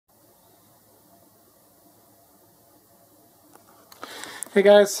Hey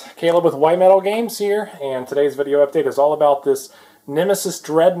guys, Caleb with White Metal Games here, and today's video update is all about this Nemesis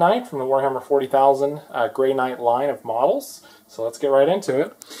Dreadknight from the Warhammer 40,000 Grey Knight line of models. So let's get right into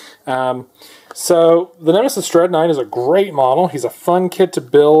it. So the Nemesis Dreadknight is a great model. He's a fun kit to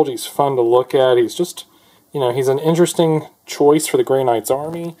build. He's fun to look at. He's just, he's an interesting choice for the Grey Knight's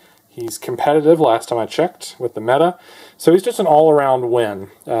army. He's competitive last time I checked with the meta. So he's just an all-around win.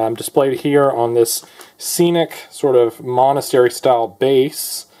 Displayed here on this Scenic sort of monastery-style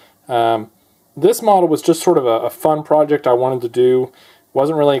base. This model was just sort of a fun project I wanted to do.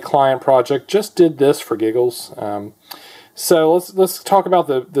 Wasn't really a client project, just did this for giggles. So let's talk about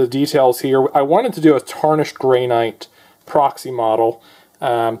the details here. I wanted to do a tarnished Grey Knight proxy model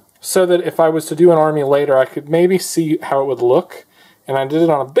so that if I was to do an army later, I could maybe see how it would look. And I did it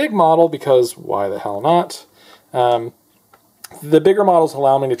on a big model because why the hell not? The bigger models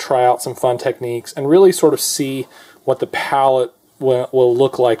allow me to try out some fun techniques and really sort of see what the palette will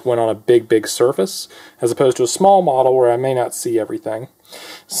look like when on a big surface, as opposed to a small model where I may not see everything.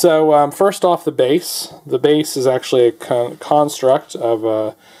 So first off, the base. The base is actually a construct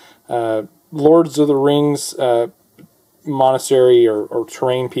of Lords of the Rings monastery or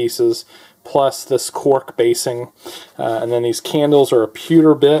terrain pieces, plus this cork basing, and then these candles are a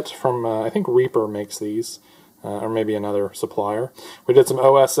pewter bit from, I think Reaper makes these, or maybe another supplier. We did some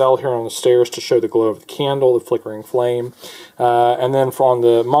OSL here on the stairs to show the glow of the candle, the flickering flame, and then on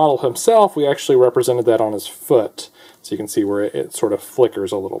the model himself, we actually represented that on his foot, so you can see where it sort of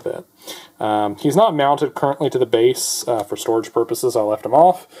flickers a little bit. He's not mounted currently to the base for storage purposes. I left him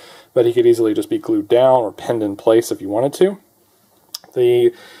off, but he could easily just be glued down or pinned in place if you wanted to.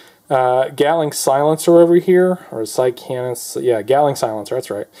 The Gatling silencer over here, or side cannons, yeah, Gatling silencer, that's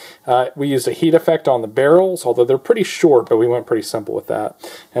right. We used a heat effect on the barrels, although they're pretty short, but we went pretty simple with that.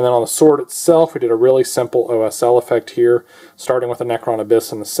 And then on the sword itself, we did a really simple OSL effect here, starting with a Necron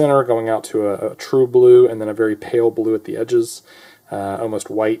Abyss in the center, going out to a true blue, and then a very pale blue at the edges, almost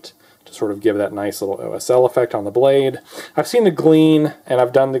white, to sort of give that nice little OSL effect on the blade. I've seen the gleam, and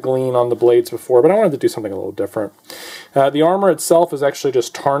I've done the gleam on the blades before, but I wanted to do something a little different. The armor itself is actually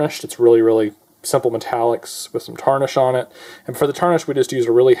just tarnished. It's really simple metallics with some tarnish on it. And for the tarnish, we just used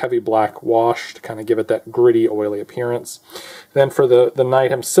a really heavy black wash to kind of give it that gritty, oily appearance. Then for the knight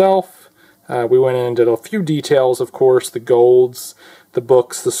himself, we went in and did a few details, of course, the golds, the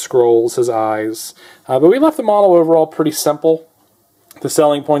books, the scrolls, his eyes. But we left the model overall pretty simple. The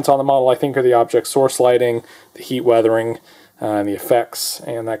selling points on the model, I think, are the object source lighting, the heat weathering, and the effects,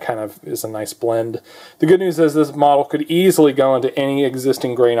 and that kind of is a nice blend. The good news is this model could easily go into any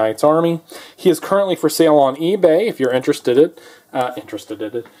existing Grey Knight's army. He is currently for sale on eBay if you're interested in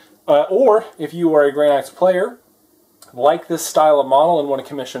it. Or if you are a Grey Knight's player, like this style of model and want to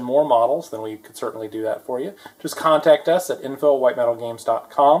commission more models, then we could certainly do that for you. Just contact us at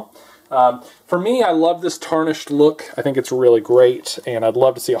info@whitemetalgames.com. For me, I love this tarnished look. I think it's really great, and I'd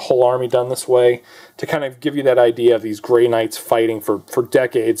love to see a whole army done this way to kind of give you that idea of these Grey Knights fighting for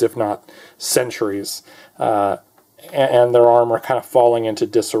decades, if not centuries, and their armor kind of falling into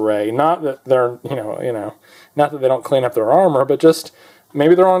disarray. Not that they're, not that they don't clean up their armor, but just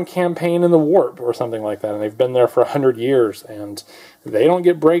maybe they're on campaign in the warp or something like that, and they've been there for 100 years, and they don't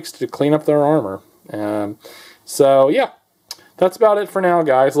get breaks to clean up their armor. So, yeah. That's about it for now,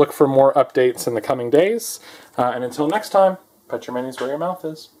 guys. Look for more updates in the coming days. And until next time, put your minis where your mouth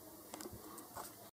is.